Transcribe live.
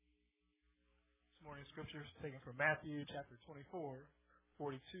morning scriptures taken from Matthew chapter 24,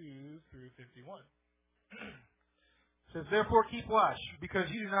 42 through 51. It says, "Therefore keep watch, because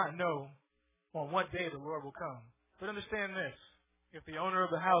you do not know on what day the Lord will come. But understand this, if the owner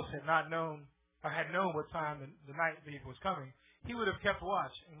of the house had not known, or had known what time the night thief was coming, he would have kept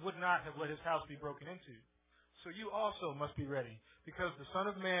watch and would not have let his house be broken into. So you also must be ready, because the Son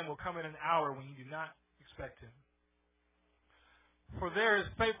of Man will come in an hour when you do not expect him. For there is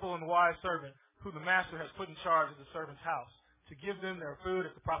faithful and wise servant, who the master has put in charge of the servant's house, to give them their food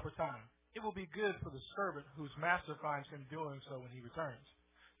at the proper time. It will be good for the servant whose master finds him doing so when he returns.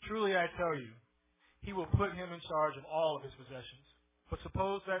 Truly I tell you, he will put him in charge of all of his possessions. But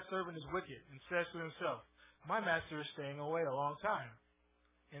suppose that servant is wicked and says to himself, 'My master is staying away a long time.'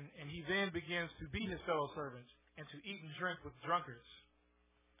 And he then begins to beat his fellow servants and to eat and drink with drunkards.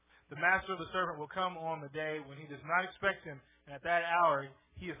 The master of the servant will come on the day when he does not expect him, and at that hour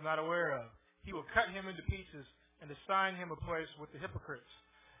he is not aware of. He will cut him into pieces and assign him a place with the hypocrites,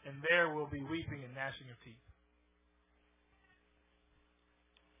 and there will be weeping and gnashing of teeth."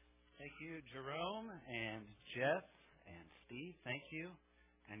 Thank you, Jerome and Jeff and Steve. Thank you.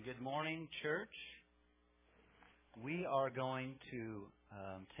 And good morning, church. We are going to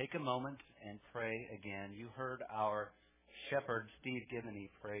take a moment and pray again. You heard our shepherd, Steve Gibney,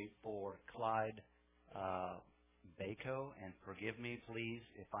 pray for Clyde Bako, and forgive me, please,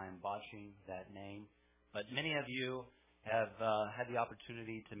 if I am botching that name. But many of you have had the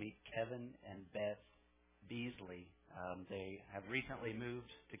opportunity to meet Kevin and Beth Beasley. They have recently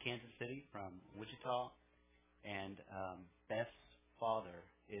moved to Kansas City from Wichita, and Beth's father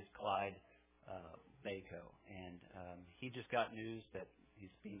is Clyde Bako, and he just got news that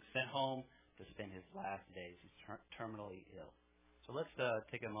he's being sent home to spend his last days. He's terminally ill. So let's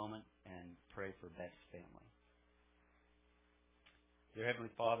take a moment and pray for Beth's family. Dear Heavenly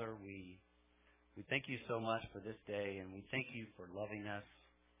Father, we thank you so much for this day, and we thank you for loving us,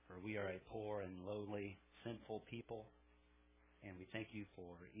 for we are a poor and lowly, sinful people, and we thank you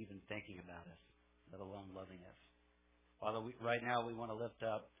for even thinking about us, let alone loving us. Father, right now we want to lift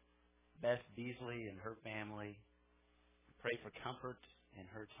up Beth Beasley and her family. We pray for comfort in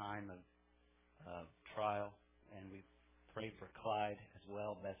her time of trial, and we pray for Clyde as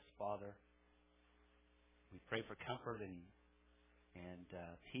well, Beth's father. We pray for comfort and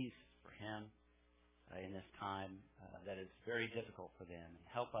peace for him in this time that is very difficult for them. And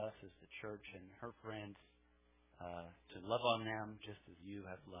help us as the church and her friends to love on them just as you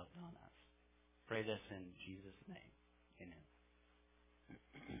have loved on us. Pray this in Jesus' name. Amen.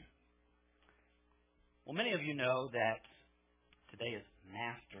 Well, many of you know that today is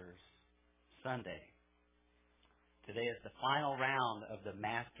Masters Sunday. Today is the final round of the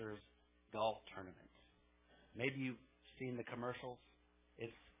Masters golf tournament. Maybe you've seen the commercials.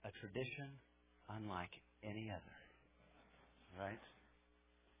 It's a tradition unlike any other, right?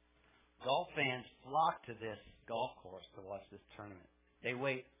 Golf fans flock to this golf course to watch this tournament. They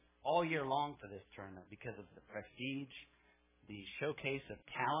wait all year long for this tournament because of the prestige, the showcase of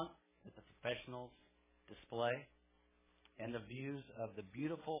talent that the professionals display, and the views of the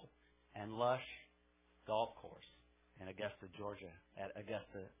beautiful and lush golf course in Augusta, Georgia, at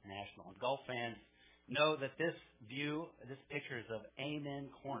Augusta National. And golf fans know that this picture is of Amen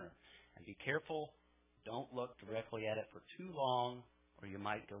Corner. And be careful, don't look directly at it for too long, or you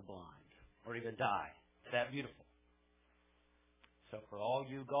might go blind, or even die. It's that beautiful. So for all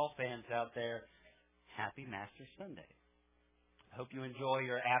you golf fans out there, happy Masters Sunday. I hope you enjoy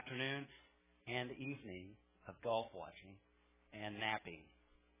your afternoon and evening of golf watching and napping.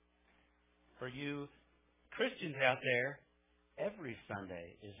 For you Christians out there, every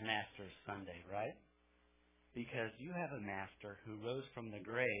Sunday is Masters Sunday, right? Because you have a master who rose from the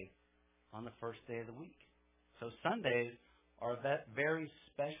grave on the first day of the week. So Sundays are that very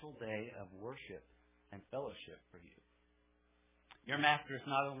special day of worship and fellowship for you. Your master is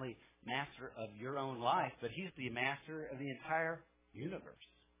not only master of your own life, but he's the master of the entire universe.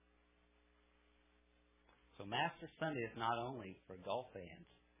 So Master Sunday is not only for golf fans,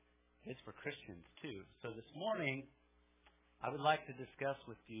 it's for Christians too. So this morning, I would like to discuss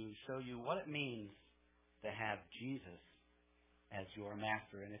with you, show you what it means to have Jesus as your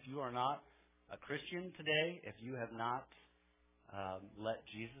master. And if you are not a Christian today, if you have not let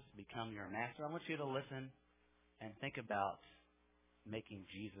Jesus become your master, I want you to listen and think about making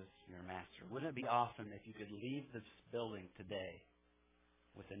Jesus your master. Wouldn't it be awesome if you could leave this building today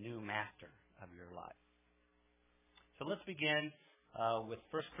with a new master of your life? So let's begin with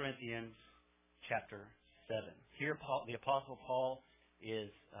 1 Corinthians chapter 7. Here the Apostle Paul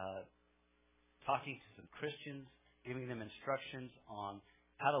is talking to some Christians, giving them instructions on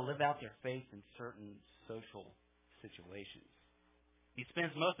how to live out their faith in certain social situations. He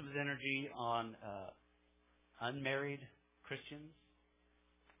spends most of his energy on unmarried Christians,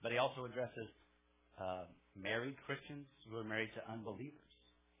 but he also addresses married Christians who are married to unbelievers.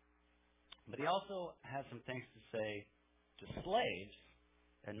 But he also has some things to say to slaves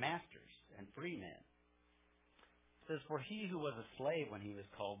and masters and free men. It says, "For he who was a slave when he was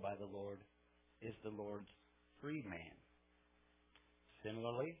called by the Lord is the Lord's freed man.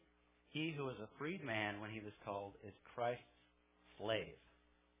 Similarly, he who is a freed man when he was called is Christ's slave.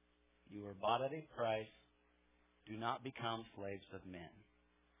 You were bought at a price. Do not become slaves of men."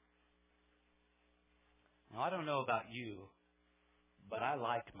 Now, I don't know about you, but I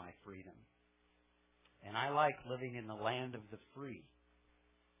like my freedom. And I like living in the land of the free.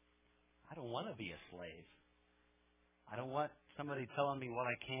 I don't want to be a slave. I don't want somebody telling me what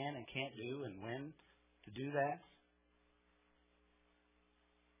I can and can't do and when to do that.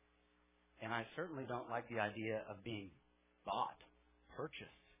 And I certainly don't like the idea of being bought,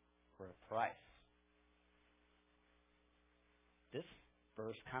 purchased for a price. This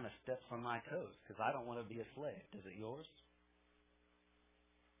verse kind of steps on my toes because I don't want to be a slave. Does it yours?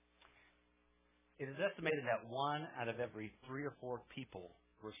 It is estimated that 1 out of every 3 or 4 people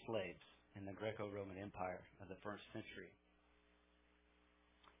were slaves in the Greco-Roman Empire of the first century.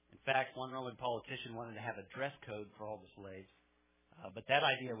 In fact, one Roman politician wanted to have a dress code for all the slaves, but that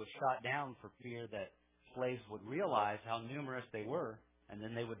idea was shot down for fear that slaves would realize how numerous they were, and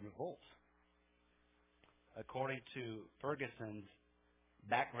then they would revolt. According to Ferguson's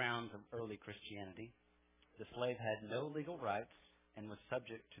Backgrounds of Early Christianity, the slave had no legal rights and was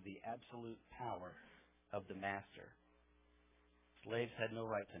subject to the absolute power of the master. Slaves had no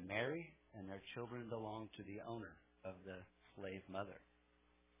right to marry, and their children belonged to the owner of the slave mother.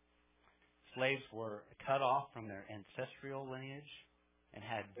 Slaves were cut off from their ancestral lineage and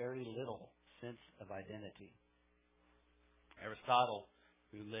had very little sense of identity. Aristotle,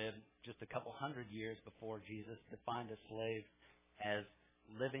 who lived just a couple hundred years before Jesus, defined a slave as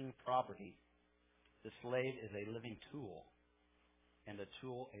living property. The slave is a living tool, and a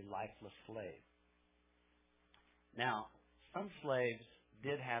tool a lifeless slave. Now, some slaves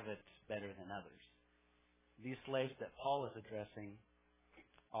did have it better than others. These slaves that Paul is addressing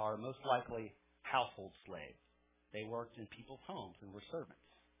are most likely household slaves. They worked in people's homes and were servants.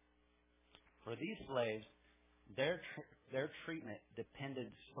 For these slaves, their treatment depended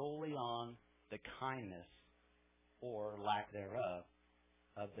solely on the kindness or lack thereof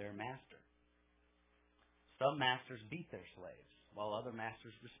of their master. Some masters beat their slaves, while other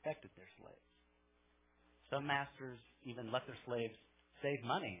masters respected their slaves. Some masters even let their slaves save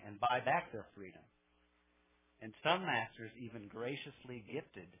money and buy back their freedom. And some masters even graciously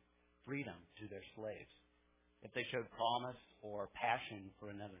gifted freedom to their slaves if they showed promise or passion for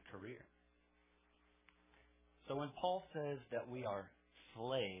another career. So when Paul says that we are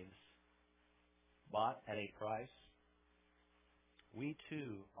slaves bought at a price, we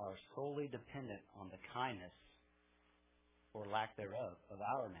too are solely dependent on the kindness or lack thereof of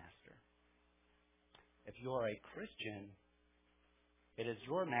our master. If you are a Christian, it is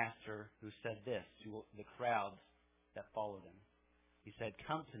your master who said this to the crowds that followed him. He said,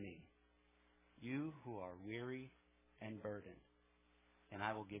 "Come to me, you who are weary and burdened, and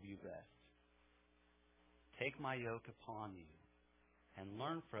I will give you rest. Take my yoke upon you and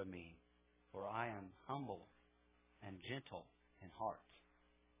learn from me, for I am humble and gentle in heart,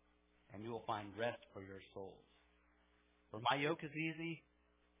 and you will find rest for your souls. For my yoke is easy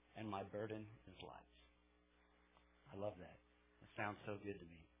and my burden is light." I love that. It sounds so good to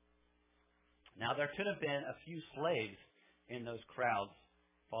me. Now, there could have been a few slaves in those crowds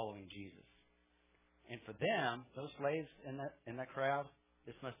following Jesus. And for them, those slaves in that crowd,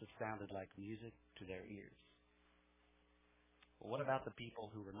 this must have sounded like music to their ears. But what about the people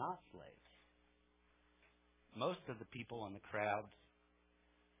who were not slaves? Most of the people in the crowds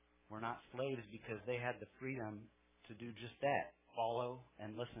were not slaves because they had the freedom to do just that, follow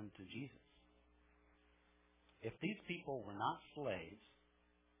and listen to Jesus. If these people were not slaves,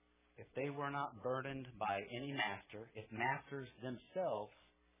 if they were not burdened by any master, if masters themselves,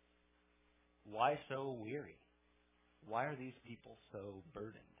 why so weary? Why are these people so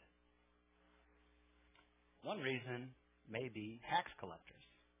burdened? One reason may be tax collectors.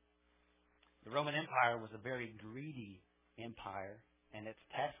 The Roman Empire was a very greedy empire, and its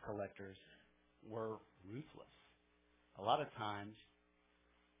tax collectors were ruthless. A lot of times,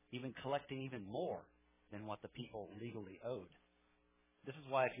 even collecting even more than what the people legally owed. This is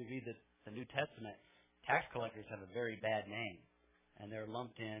why if you read the New Testament, tax collectors have a very bad name, and they're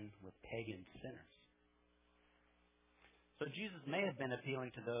lumped in with pagan sinners. So Jesus may have been appealing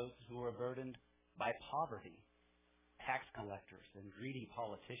to those who were burdened by poverty, tax collectors, and greedy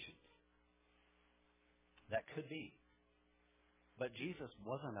politicians. That could be. But Jesus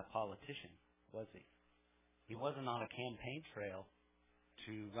wasn't a politician, was he? He wasn't on a campaign trail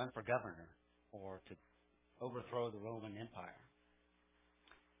to run for governor or to overthrow the Roman Empire.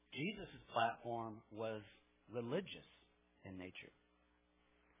 Jesus' platform was religious in nature.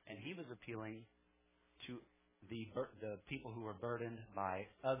 And he was appealing to the people who were burdened by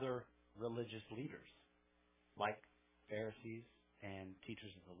other religious leaders, like Pharisees and teachers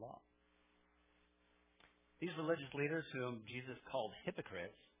of the law. These religious leaders, whom Jesus called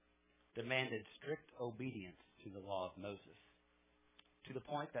hypocrites, demanded strict obedience to the law of Moses, to the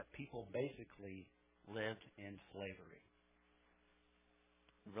point that people basically lived in slavery.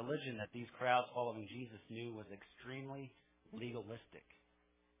 The religion that these crowds following Jesus knew was extremely legalistic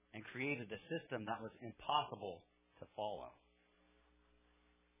and created a system that was impossible to follow.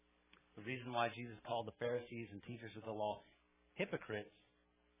 The reason why Jesus called the Pharisees and teachers of the law hypocrites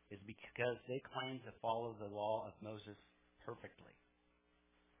is because they claimed to follow the law of Moses perfectly,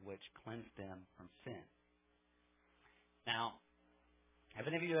 which cleansed them from sin. Now, have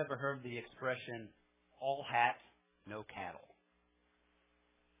any of you ever heard the expression, all hat, no cattle?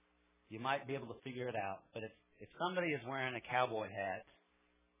 You might be able to figure it out, but if somebody is wearing a cowboy hat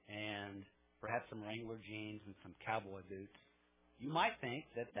and perhaps some Wrangler jeans and some cowboy boots, you might think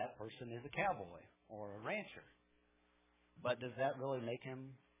that that person is a cowboy or a rancher. But does that really make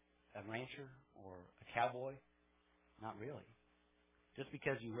him a rancher or a cowboy? Not really. Just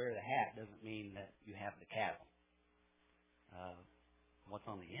because you wear the hat doesn't mean that you have the cattle. What's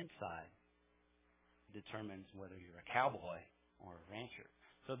on the inside determines whether you're a cowboy or a rancher.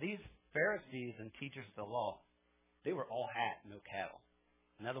 So these Pharisees and teachers of the law, they were all hat, no cattle.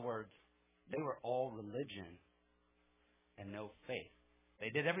 In other words, they were all religion and no faith. They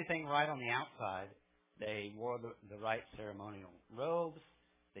did everything right on the outside. They wore the right ceremonial robes.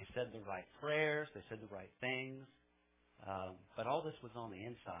 They said the right prayers. They said the right things. But all this was on the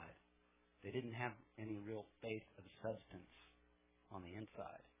inside. They didn't have any real faith of substance on the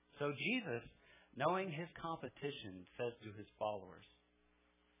inside. So Jesus, knowing his competition, says to his followers,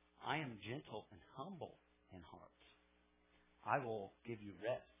 I am gentle and humble in heart. I will give you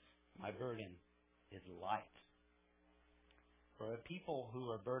rest. My burden is light. For a people who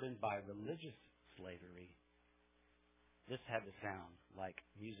are burdened by religious slavery, this had to sound like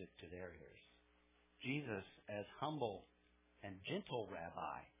music to their ears. Jesus, as humble and gentle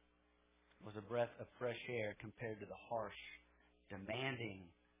rabbi, was a breath of fresh air compared to the harsh, demanding,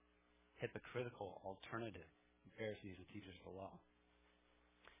 hypocritical alternative Pharisees and teachers of the law.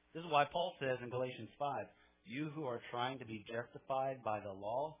 This is why Paul says in Galatians 5, you who are trying to be justified by the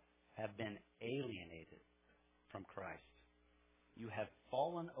law have been alienated from Christ. You have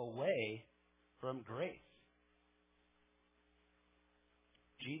fallen away from grace.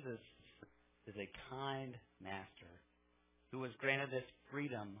 Jesus is a kind master who was granted this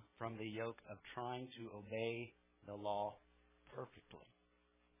freedom from the yoke of trying to obey the law perfectly,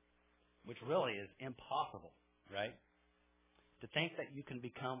 which really is impossible, right? To think that you can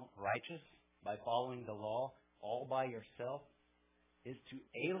become righteous by following the law all by yourself is to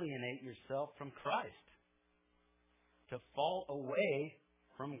alienate yourself from Christ, to fall away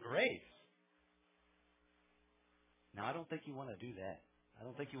from grace. Now, I don't think you want to do that. I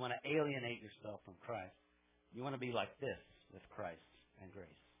don't think you want to alienate yourself from Christ. You want to be like this with Christ and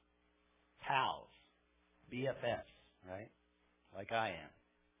grace. Pals, BFFs, right? Like I am.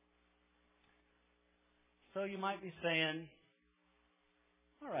 So you might be saying,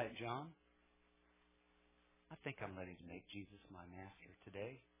 all right, John, I think I'm ready to make Jesus my master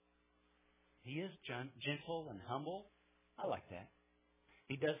today. He is gentle and humble. I like that.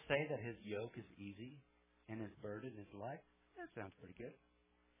 He does say that his yoke is easy and his burden is light. That sounds pretty good.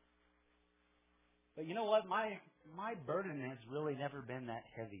 But you know what? My burden has really never been that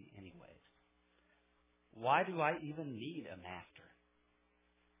heavy anyways. Why do I even need a master?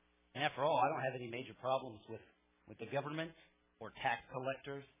 And after all, I don't have any major problems with the government or tax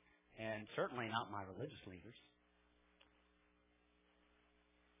collectors, and certainly not my religious leaders.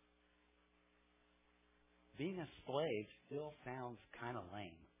 Being a slave still sounds kind of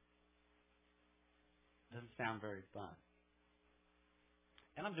lame. Doesn't sound very fun.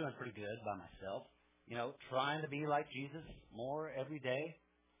 And I'm doing pretty good by myself. You know, trying to be like Jesus more every day.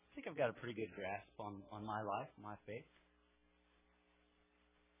 I think I've got a pretty good grasp on my life, my faith.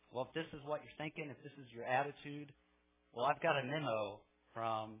 Well, if this is what you're thinking, if this is your attitude, well, I've got a memo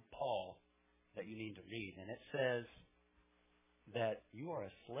from Paul that you need to read. And it says that you are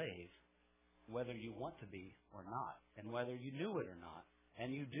a slave whether you want to be or not, and whether you knew it or not.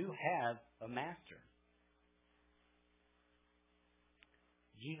 And you do have a master.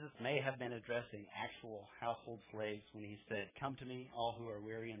 Jesus may have been addressing actual household slaves when he said, "Come to me, all who are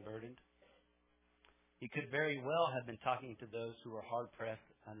weary and burdened." He could very well have been talking to those who were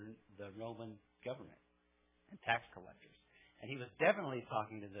hard-pressed under the Roman government and tax collectors. And he was definitely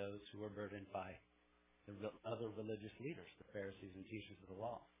talking to those who were burdened by the other religious leaders, the Pharisees and teachers of the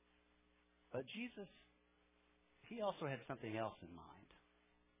law. But Jesus, he also had something else in mind.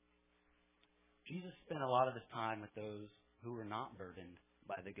 Jesus spent a lot of his time with those who were not burdened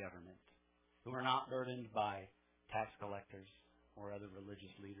by the government, who were not burdened by tax collectors or other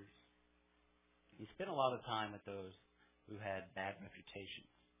religious leaders. He spent a lot of time with those who had bad reputations,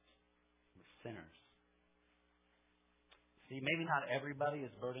 with sinners. See, maybe not everybody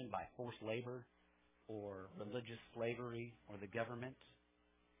is burdened by forced labor or religious slavery or the government,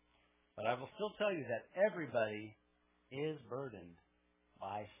 but I will still tell you that everybody is burdened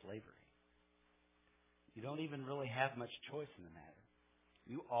by slavery. You don't even really have much choice in the matter.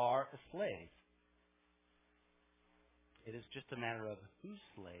 You are a slave. It is just a matter of whose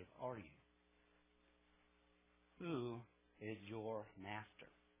slave are you? Who is your master?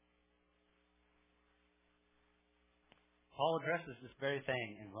 Paul addresses this very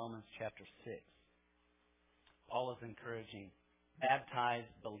thing in Romans chapter 6. Paul is encouraging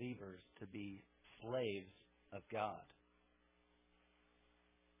baptized believers to be slaves of God.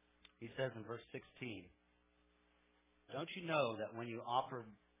 He says in verse 16, Don't you know that when you offer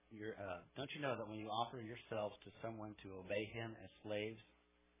yourselves to someone to obey him as slaves,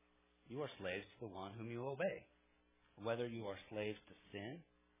 you are slaves to the one whom you obey, whether you are slaves to sin,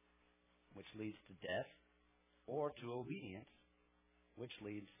 which leads to death, or to obedience, which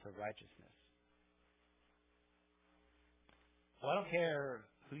leads to righteousness. So I don't care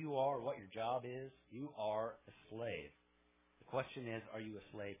who you are or what your job is, you are a slave. The question is, are you a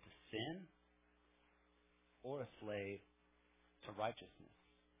slave to sin or a slave to righteousness?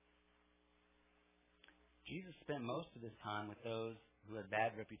 Jesus spent most of his time with those who had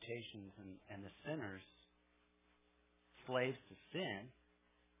bad reputations and the sinners, slaves to sin,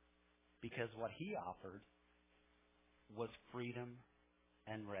 because what he offered was freedom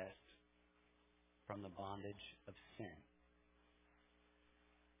and rest from the bondage of sin.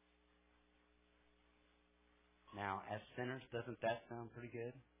 Now, as sinners, doesn't that sound pretty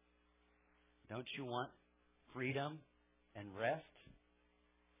good? Don't you want freedom and rest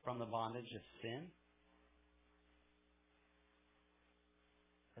from the bondage of sin?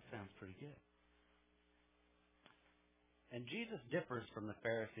 That sounds pretty good. And Jesus differs from the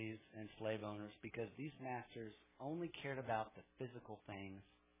Pharisees and slave owners because these masters only cared about the physical things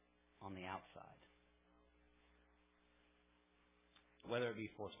on the outside. Whether it be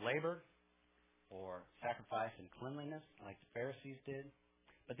forced labor or sacrifice and cleanliness like the Pharisees did.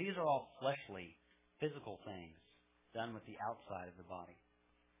 But these are all fleshly, physical things done with the outside of the body.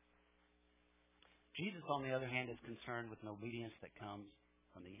 Jesus, on the other hand, is concerned with an obedience that comes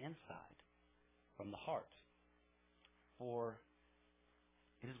from the inside, from the heart. For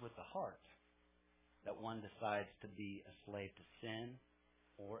it is with the heart that one decides to be a slave to sin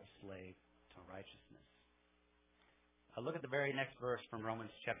or a slave to righteousness. Look at the very next verse from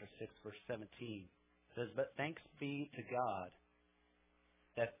Romans chapter 6, verse 17. It says, But thanks be to God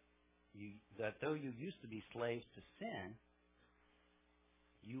that though you used to be slaves to sin,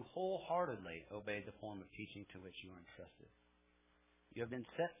 you wholeheartedly obeyed the form of teaching to which you are entrusted. You have been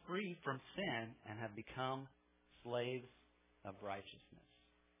set free from sin and have become slaves of righteousness.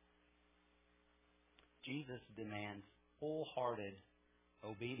 Jesus demands wholehearted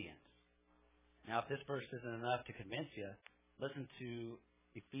obedience. Now, if this verse isn't enough to convince you, listen to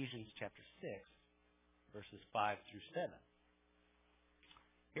Ephesians chapter 6, verses 5 through 7.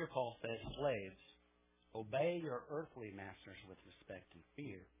 Here Paul says, Slaves, obey your earthly masters with respect and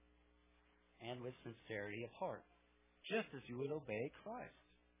fear, and with sincerity of heart, just as you would obey Christ.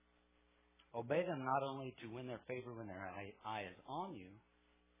 Obey them not only to win their favor when their eye is on you,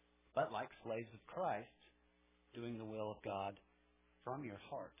 but like slaves of Christ, doing the will of God from your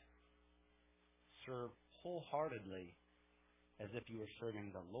heart. Serve wholeheartedly as if you were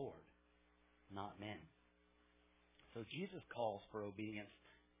serving the Lord, not men. So Jesus calls for obedience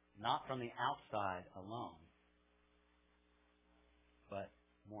not from the outside alone, but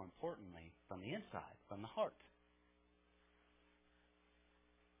more importantly, from the inside, from the heart.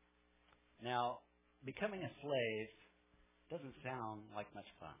 Now, becoming a slave doesn't sound like much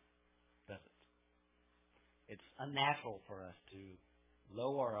fun, does it? It's unnatural for us to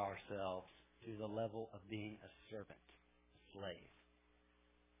lower ourselves to the level of being a servant, a slave.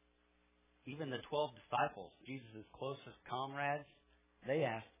 even the 12 disciples, Jesus' closest comrades, they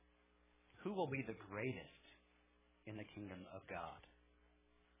asked, who will be the greatest in the kingdom of God?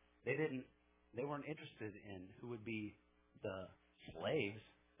 They weren't interested in who would be the slaves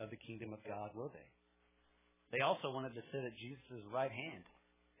of the kingdom of God, were they? They also wanted to sit at Jesus' right hand.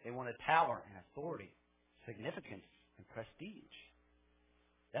 They wanted power and authority, significance and prestige.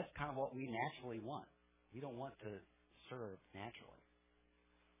 That's kind of what we naturally want. We don't want to serve naturally.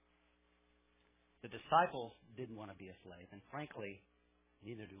 The disciples didn't want to be a slave, and frankly,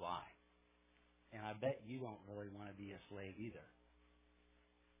 neither do I. And I bet you don't really want to be a slave either.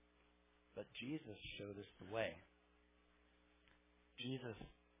 But Jesus showed us the way. Jesus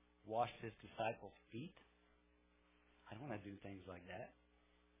washed his disciples' feet. I don't want to do things like that.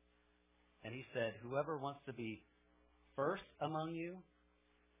 And he said, whoever wants to be first among you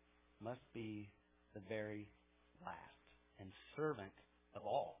must be the very last and servant of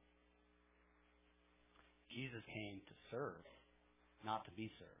all. Jesus came to serve, not to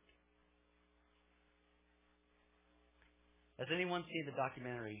be served. Has anyone seen the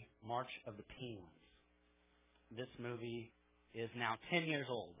documentary March of the Penguins? This movie is now 10 years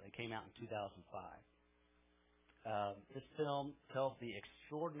old. It came out in 2005. This film tells the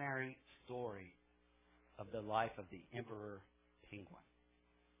extraordinary story of the life of the emperor penguin.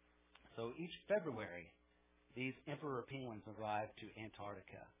 So each February, these emperor penguins arrive to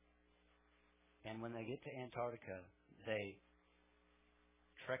Antarctica. And when they get to Antarctica, they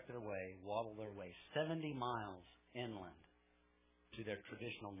trek their way, waddle their way 70 miles inland to their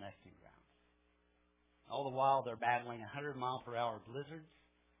traditional nesting grounds. All the while, they're battling 100-mile-per-hour blizzards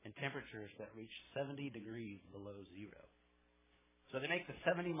and temperatures that reach 70 degrees below zero. So they make the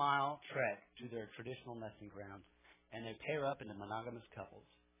 70-mile trek to their traditional nesting grounds, and they pair up into monogamous couples.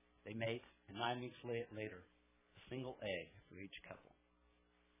 They mate, and 9 weeks later, a single egg for each couple.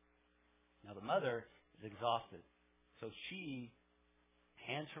 Now, the mother is exhausted, so she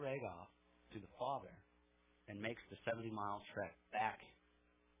hands her egg off to the father and makes the 70-mile trek back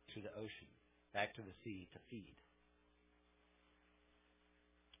to the ocean, back to the sea to feed.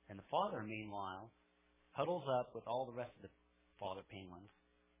 And the father, meanwhile, huddles up with all the rest of the father penguins,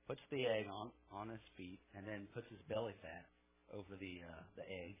 puts the egg on his feet, and then puts his belly fat over the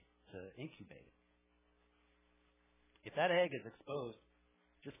egg to incubate it. If that egg is exposed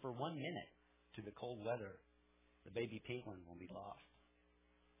just for 1 minute to the cold weather, the baby penguin will be lost.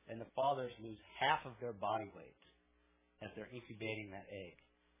 And the fathers lose half of their body weight as they're incubating that egg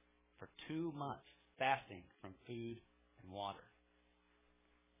for 2 months, fasting from food and water.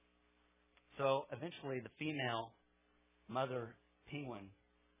 So eventually the female mother penguin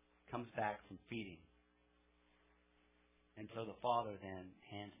comes back from feeding. And so the father then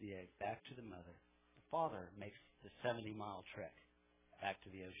hands the egg back to the mother. The father makes the 70-mile trek back to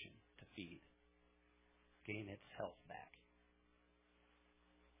the ocean to feed, gain its health back.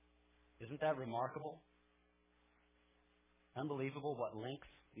 Isn't that remarkable? Unbelievable what lengths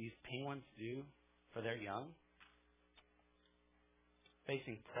these penguins do for their young.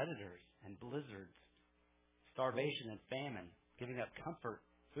 Facing predators and blizzards, starvation and famine, giving up comfort,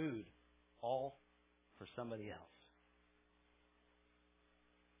 food, all for somebody else.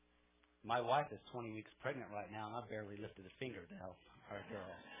 My wife is 20 weeks pregnant right now, and I've barely lifted a finger to help our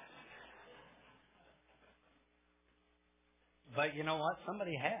girl. But you know what?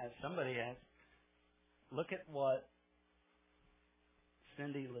 Somebody has. Look at what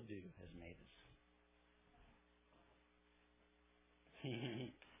Cindy Ledoux has made us.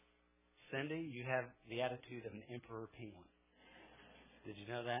 Cindy, you have the attitude of an emperor penguin. Did you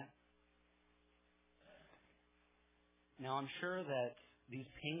know that? Now, I'm sure that these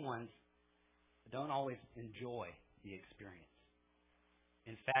penguins don't always enjoy the experience.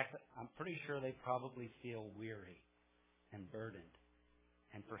 In fact, I'm pretty sure they probably feel weary and burdened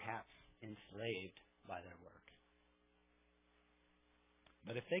and perhaps enslaved by their work.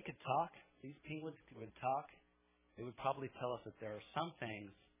 But if they could talk, these penguins would talk, they would probably tell us that there are some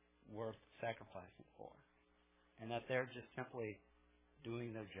things worth sacrificing for, and that they're just simply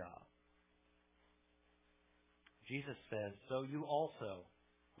doing their job. Jesus says, so you also,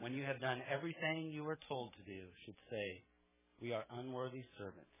 when you have done everything you were told to do, should say, we are unworthy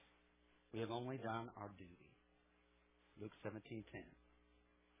servants. We have only done our duty. Luke 17:10.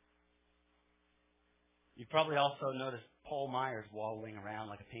 You've probably also noticed Paul Myers waddling around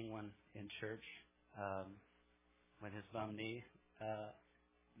like a penguin in church with his bum knee.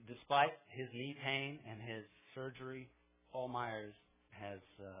 Despite his knee pain and his surgery, Paul Myers has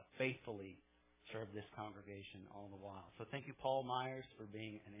faithfully served this congregation all the while. So thank you, Paul Myers, for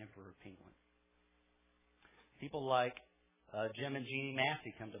being an emperor penguin. People like Jim and Jeannie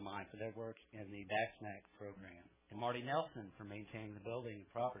Massey come to mind for their work in the Backsnack program. And Marty Nelson for maintaining the building and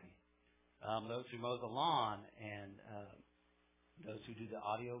property. Those who mow the lawn and those who do the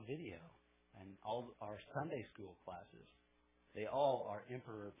audio video and all our Sunday school classes. They all are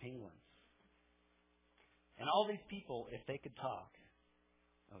emperor penguins. And all these people, if they could talk,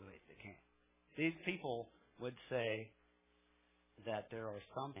 oh wait, they can't. These people would say that there are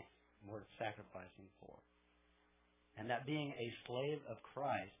some things worth sacrificing for. And that being a slave of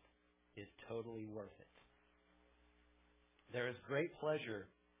Christ is totally worth it. There is great pleasure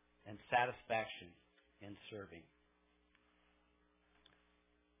and satisfaction in serving.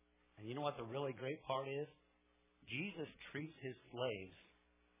 And you know what the really great part is? Jesus treats his slaves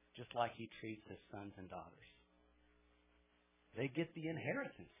just like he treats his sons and daughters. They get the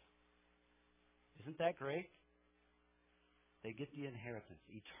inheritance. Isn't that great? They get the inheritance,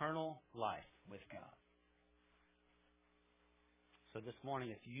 eternal life with God. So this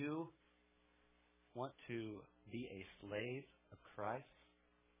morning, if you want to be a slave of Christ,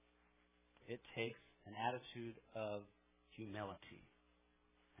 it takes an attitude of humility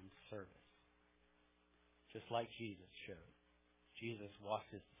and service. Just like Jesus showed. Jesus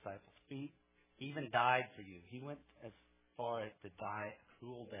washed his disciples' feet. He even died for you. He went as far as to die a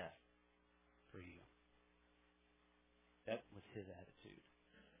cruel death for you. That was his attitude.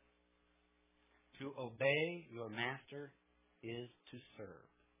 To obey your master is to serve.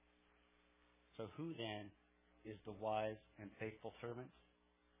 So who then is the wise and faithful servant?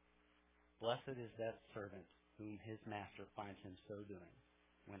 Blessed is that servant whom his master finds him so doing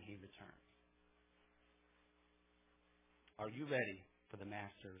when he returns. Are you ready for the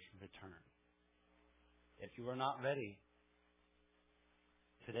master's return? If you are not ready,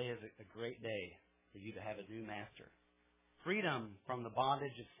 today is a great day for you to have a new master. Freedom from the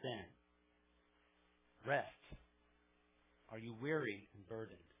bondage of sin. Rest. Are you weary and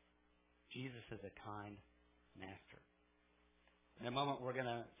burdened? Jesus is a kind master. In a moment, we're going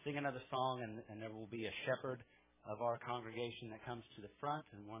to sing another song, and there will be a shepherd of our congregation that comes to the front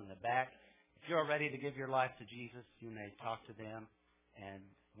and one in the back. If you're ready to give your life to Jesus, you may talk to them, and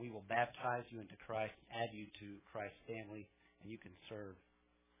we will baptize you into Christ, add you to Christ's family, and you can serve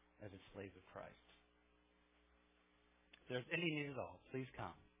as a slave of Christ. If there's any need at all, please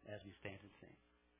come as we stand and sing.